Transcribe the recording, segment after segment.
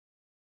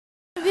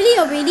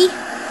Video, baby,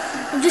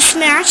 of this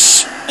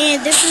match,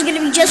 and this is gonna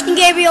be Justin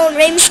Gabriel and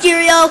Rey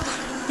Mysterio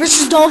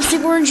versus Dolph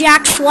Ziggler and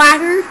Jack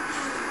Swagger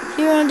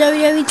here on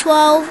WWE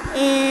 12,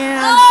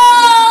 and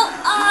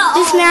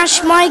this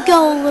match might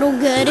go a little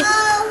good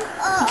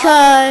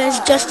because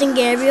Justin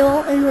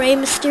Gabriel and Rey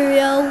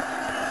Mysterio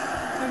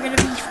are gonna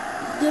be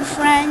good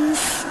friends.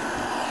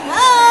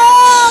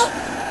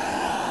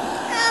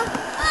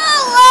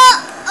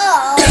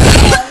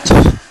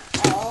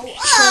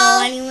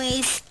 So,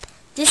 anyways,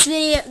 this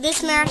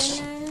match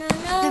is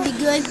gonna be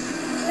good.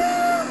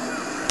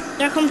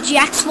 There comes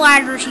Jack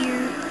Swagger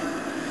here.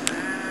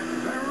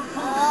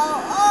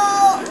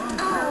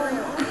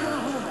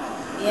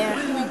 Yeah.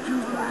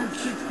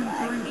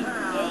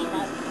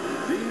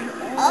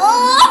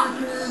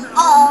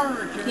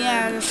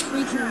 Yeah, there's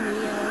freaking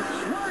Rio.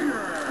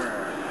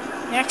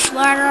 Jack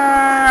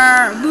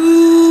Swagger!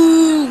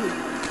 Boo!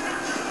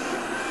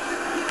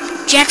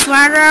 Jack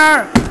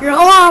Swagger! You're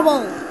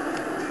horrible!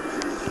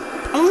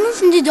 I'm gonna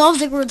listen to Dolph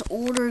Ziggler's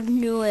older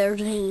new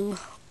theme.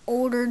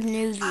 Older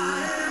new theme.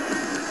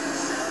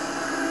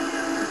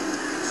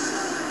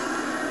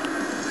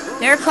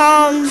 There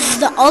comes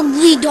the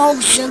ugly Dolph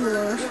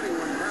Ziggler.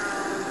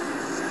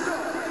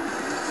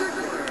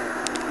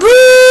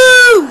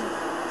 Boo!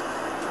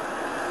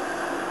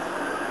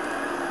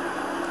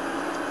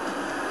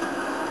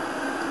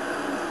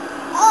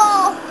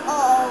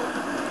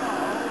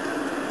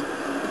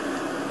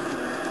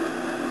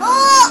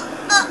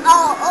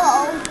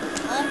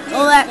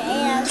 Oh, that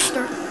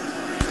monster.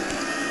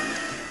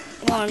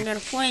 Well, I'm gonna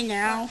play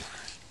now.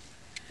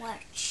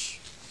 Watch.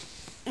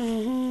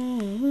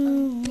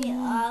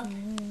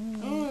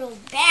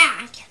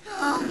 Back.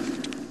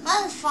 That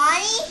was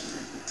funny.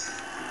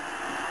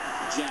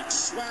 Jack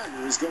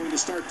Swagger is going to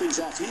start things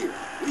off here.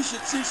 We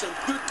should see some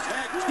good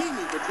tag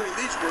teaming between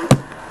these groups.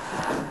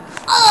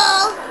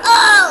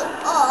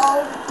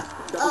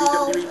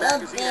 WWE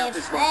Magazine out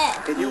this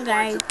month.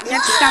 Okay,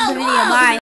 let's stop the video. Bye.